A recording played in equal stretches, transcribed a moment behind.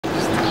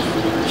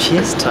She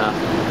is tough.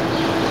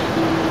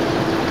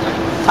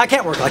 I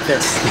can't work like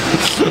this.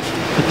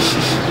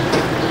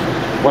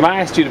 When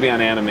I asked you to be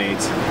on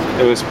Animate,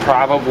 it was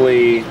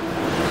probably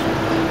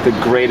the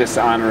greatest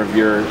honor of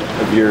your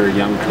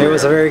young career. It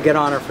was a very good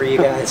honor for you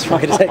guys for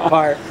me to take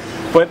part.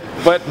 But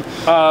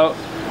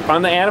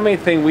on the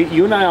Animate thing,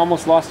 you and I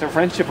almost lost our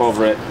friendship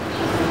over it.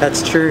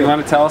 That's true. You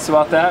want to tell us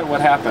about that?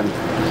 What happened?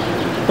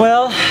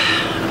 Well,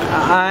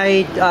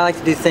 I like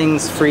to do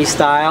things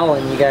freestyle,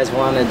 and you guys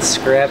wanted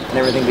script and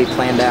everything to be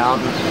planned out.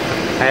 And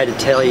I had to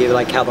tell you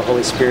like how the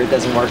Holy Spirit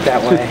doesn't work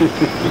that way.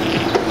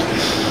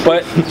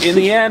 But in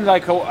the end,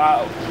 like,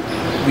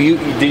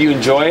 did you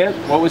enjoy it?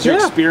 What was your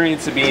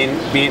experience of being?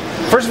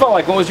 First of all,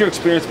 like, what was your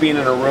experience being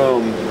in a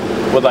room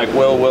with like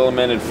Will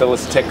Willimon and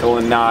Phyllis Tickle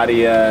and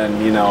Nadia,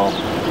 and you know,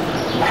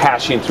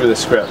 hashing through the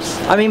scripts?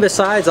 I mean,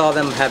 besides all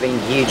them having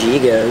huge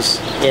egos,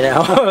 you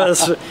know, it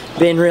was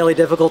being really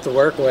difficult to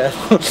work with.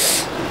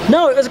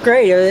 No, it was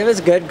great. It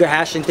was good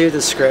hashing through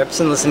the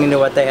scripts and listening to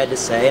what they had to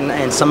say,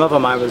 and some of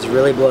them I was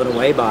really blown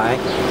away by.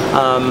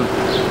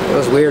 It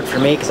was weird for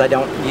me because I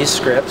don't use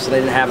scripts, and I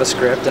didn't have a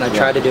script, and I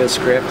tried to do a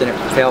script and it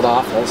failed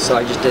awful, so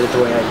I just did it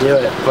the way I do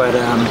it. But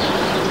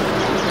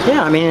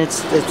yeah, I mean,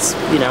 it's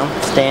you know,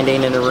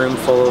 standing in a room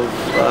full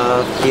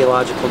of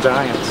theological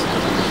giants.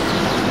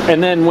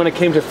 And then when it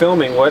came to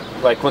filming,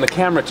 like when the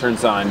camera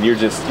turns on,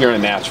 you're a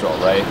natural,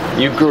 right?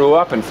 You grew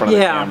up in front of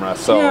the camera,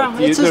 so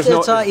it's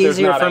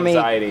easier for me.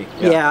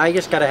 Yeah, I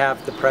just got to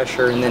have the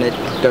pressure, and then it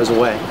goes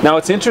away. Now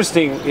it's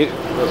interesting.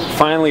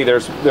 Finally,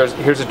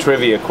 here's a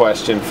trivia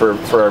question for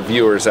our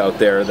viewers out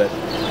there. That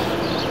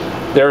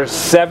there are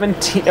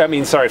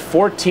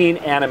 14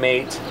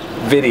 Animate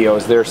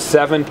videos. There are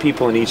 7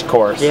 people in each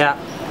course. Yeah.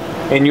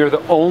 And you're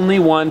the only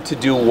one to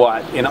do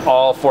what in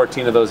all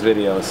 14 of those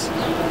videos?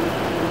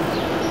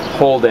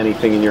 Hold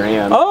anything in your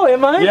hand. Oh,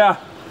 am I? Yeah.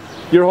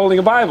 You're holding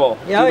a Bible.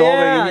 Oh,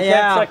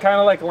 yeah, It's kind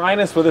of like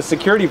Linus with a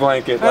security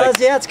blanket. Well,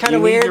 yeah, it's kind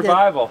of weird. You need your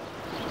Bible.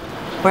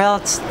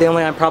 Well,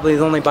 I'm probably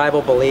the only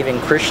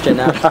Bible-believing Christian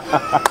out.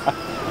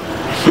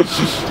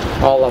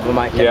 All of them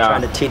I can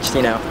try to teach,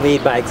 you know,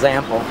 lead by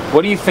example.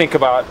 What do you think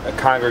about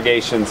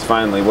congregations,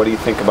 finally? What do you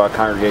think about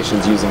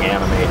congregations using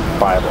Animate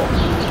Bible?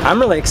 I'm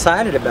really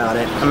excited about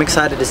it. I'm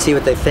excited to see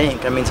what they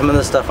think. I mean, some of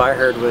the stuff I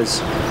heard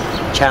was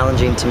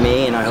challenging to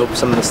me, and I hope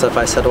some of the stuff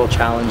I said will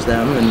challenge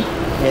them, and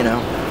you know,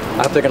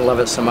 I hope they're going to love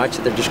it so much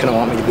that they're just going to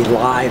want me to be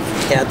live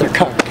at their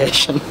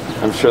congregation.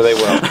 I'm sure they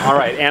will. All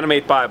right,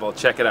 Animate Bible,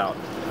 check it out.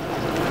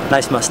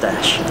 Nice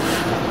mustache.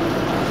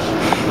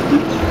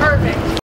 Perfect.